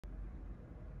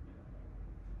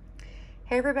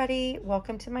Hey everybody,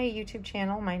 welcome to my YouTube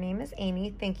channel. My name is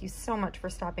Amy. Thank you so much for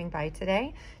stopping by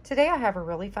today. Today I have a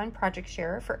really fun project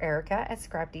share for Erica at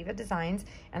Scrap Diva Designs,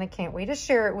 and I can't wait to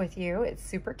share it with you. It's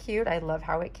super cute. I love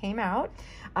how it came out.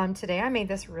 Today I made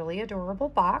this really adorable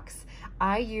box.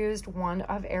 I used one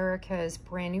of Erica's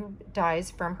brand new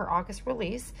dies from her August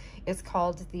release. It's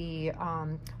called the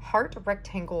Heart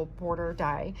Rectangle Border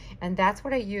Die, and that's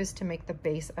what I used to make the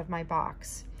base of my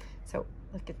box. So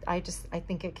look at, I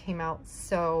think it came out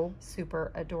so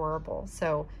super adorable.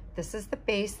 So this is the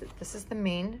base, this is the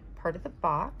main part of the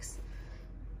box.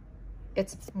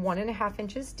 It's 1.5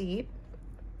 inches deep.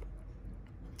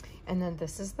 And then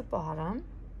this is the bottom.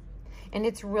 And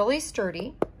it's really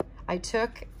sturdy. I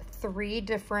took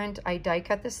I die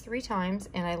cut this 3 times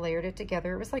and I layered it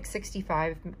together. It was like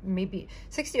 65, maybe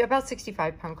 60, about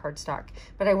 65 pound cardstock,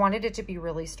 but I wanted it to be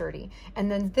really sturdy.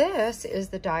 And then this is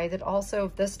the die that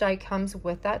also, this die comes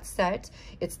with that set.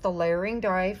 It's the layering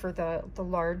die for the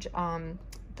large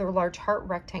heart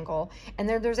rectangle. And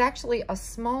there's actually a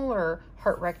smaller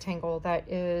heart rectangle that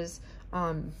is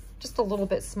just a little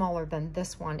bit smaller than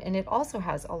this one. And it also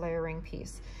has a layering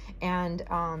piece. And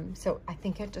so I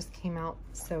think it just came out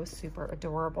so super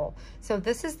adorable. So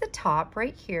this is the top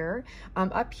right here.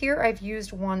 Up here, I've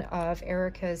used one of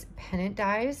Erica's pennant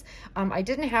dies. I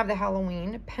didn't have the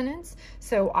Halloween pennants,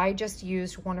 so I just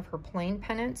used one of her plain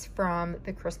pennants from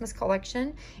the Christmas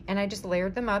collection, and I just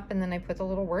layered them up, and then I put the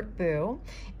little word boo,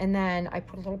 and then I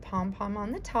put a little pom-pom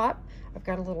on the top. I've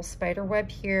got a little spider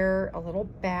web here, a little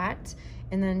bat,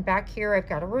 and then back here I've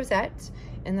got a rosette,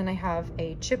 and then I have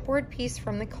a chipboard piece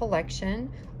from the collection,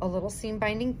 a little seam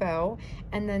binding bow,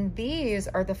 and then these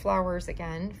are the flowers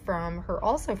again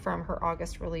also from her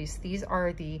August release. These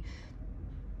are the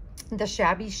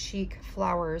Shabby Chic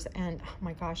flowers, and oh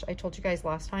my gosh, I told you guys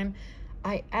last time,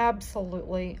 I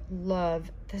absolutely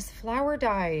love this flower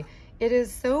die. It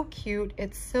is so cute.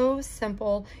 It's so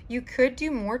simple. You could do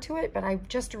more to it, but I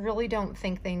just really don't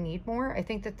think they need more. I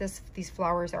think that these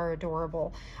flowers are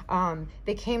adorable.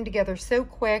 They came together so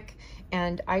quick,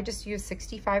 and I just used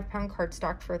 65 pound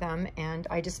cardstock for them, and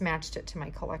I just matched it to my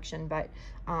collection, but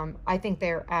I think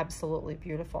they're absolutely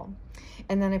beautiful.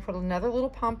 And then I put another little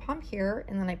pom-pom here,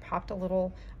 and then I popped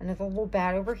another little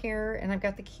bat over here, and I've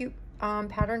got the cute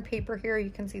pattern paper here. You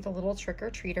can see the little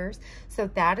trick-or-treaters. So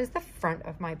that is the front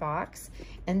of my box.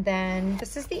 And then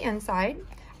this is the inside.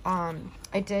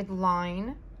 I did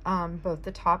line both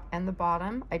the top and the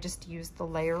bottom. I just used the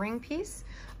layering piece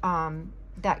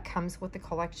that comes with the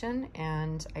collection,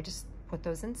 and I just put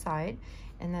those inside.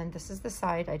 And then this is the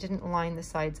side. I didn't line the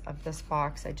sides of this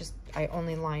box. I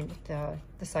only lined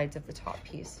the sides of the top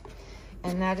piece.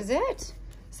 And that is it.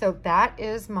 So that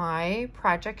is my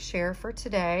project share for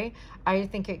today. I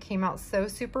think it came out so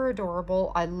super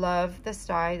adorable. I love this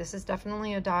die. This is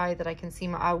definitely a die that I can see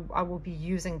I will be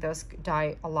using this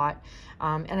die a lot.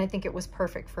 And I think it was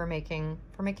perfect for making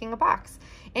a box.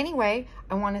 Anyway,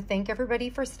 I want to thank everybody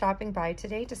for stopping by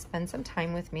today to spend some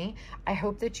time with me. I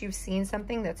hope that you've seen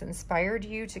something that's inspired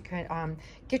you to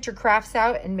get your crafts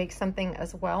out and make something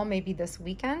as well, maybe this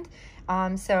weekend.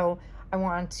 So I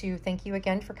want to thank you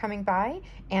again for coming by,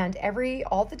 and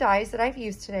all the dies that I've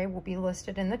used today will be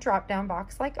listed in the drop-down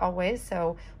box like always,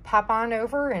 so pop on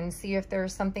over and see if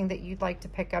there's something that you'd like to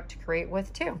pick up to create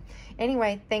with too.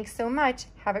 Anyway, thanks so much.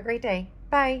 Have a great day.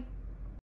 Bye.